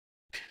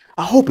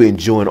I hope you're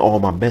enjoying all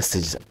my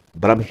messages,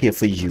 but I'm here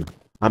for you.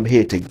 I'm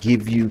here to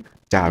give you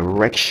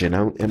direction.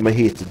 I'm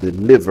here to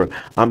deliver.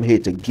 I'm here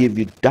to give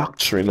you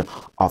doctrine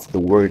of the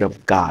Word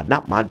of God,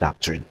 not my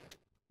doctrine,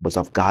 but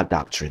of God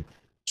doctrine.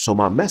 So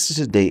my message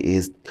today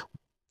is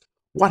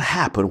what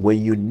happened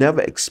when you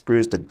never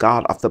experienced the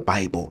God of the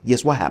Bible.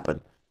 Yes, what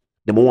happened?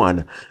 Number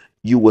one,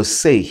 you will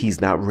say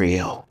he's not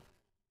real.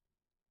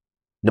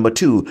 Number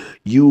two,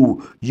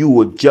 you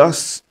will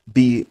just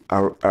be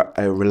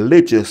a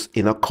religious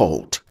in a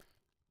cult.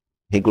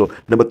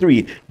 Number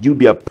three, you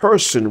be a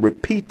person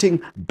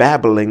repeating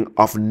babbling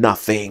of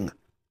nothing.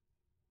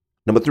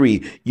 Number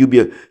three, you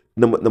be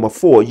number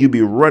four, you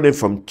be running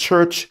from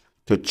church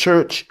to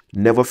church,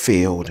 never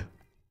failed.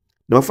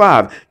 Number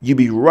five, you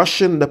be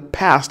rushing the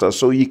pastor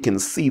so you can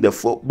see the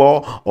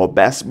football or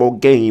basketball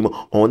game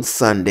on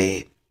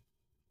Sunday.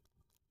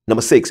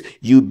 Number six,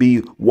 you be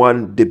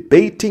one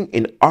debating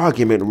an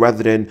argument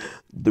rather than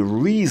the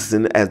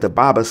reason, as the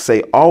Bible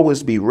say,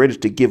 always be ready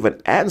to give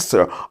an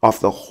answer of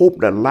the hope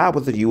that lies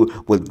within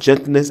you with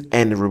gentleness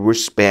and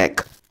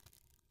respect.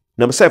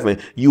 Number seven,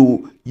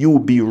 you will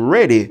be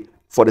ready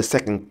for the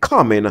second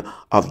coming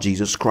of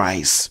Jesus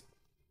Christ.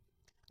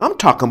 I'm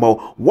talking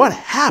about what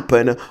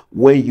happened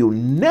when you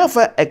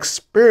never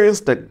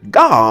experienced the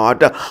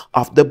God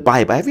of the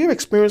Bible. Have you ever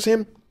experienced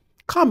him?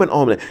 Comment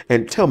on it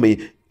and tell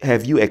me,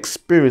 have you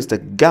experienced the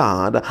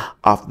God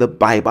of the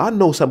Bible? I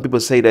know some people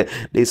say that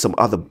there's some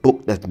other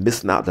book that's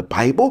missing out the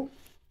Bible,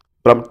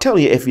 but I'm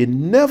telling you, if you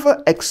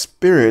never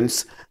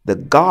experience the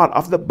God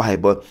of the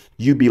Bible,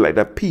 you be like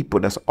the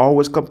people that's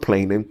always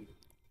complaining,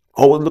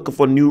 always looking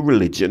for new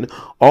religion,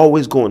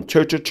 always going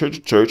church to church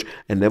to church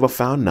and never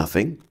found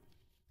nothing.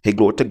 Hey,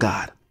 glory to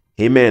God.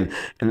 Amen.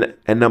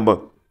 And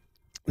number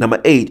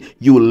eight,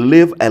 you will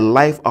live a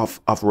life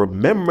of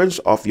remembrance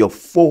of your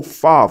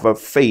forefather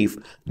faith,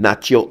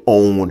 not your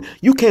own.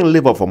 You can't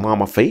live off of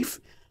mama faith.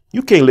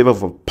 You can't live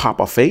off of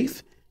papa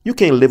faith. You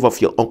can't live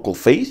off your uncle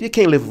faith. You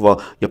can't live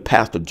off your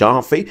pastor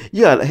John faith.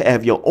 You gotta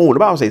have your own. The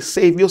Bible says,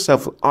 save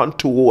yourself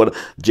untoward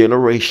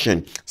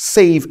generation.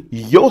 Save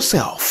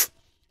yourself.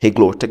 Hey,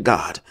 glory to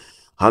God.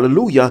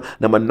 Hallelujah.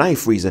 Number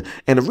ninth reason.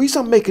 And the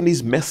reason I'm making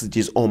these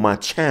messages on my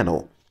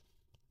channel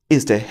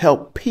is to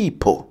help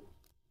people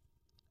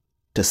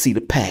to see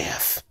the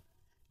path.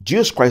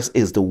 Jesus Christ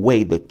is the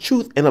way, the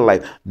truth, and the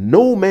life.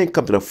 No man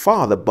come to the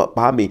Father but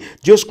by me.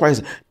 Jesus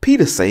Christ,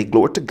 Peter say,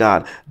 glory to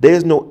God,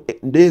 there's no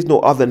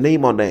other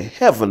name under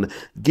heaven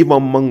given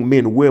among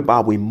men whereby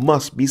we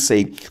must be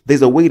saved.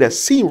 There's a way that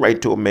seems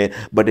right to a man,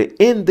 but the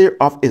end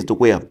thereof is the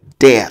way of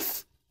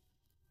death.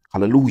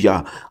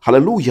 Hallelujah.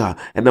 Hallelujah.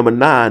 And number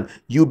nine,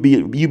 you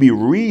be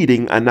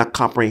reading and not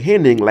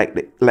comprehending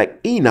like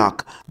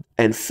Enoch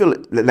and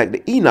Philip, like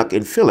the Enoch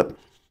and Philip.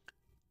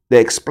 They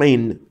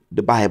explain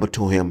the Bible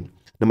to him.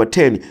 Number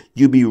 10,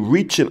 you be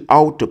reaching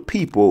out to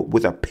people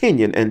with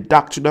opinion and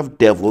doctrine of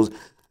devils.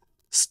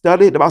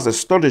 Study, the Bible says,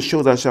 study to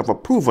show thyself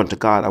approved unto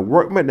God, a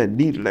workman that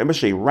need, let me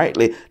say,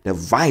 rightly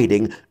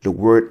dividing the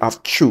word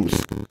of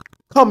truth.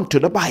 Come to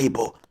the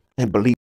Bible and believe.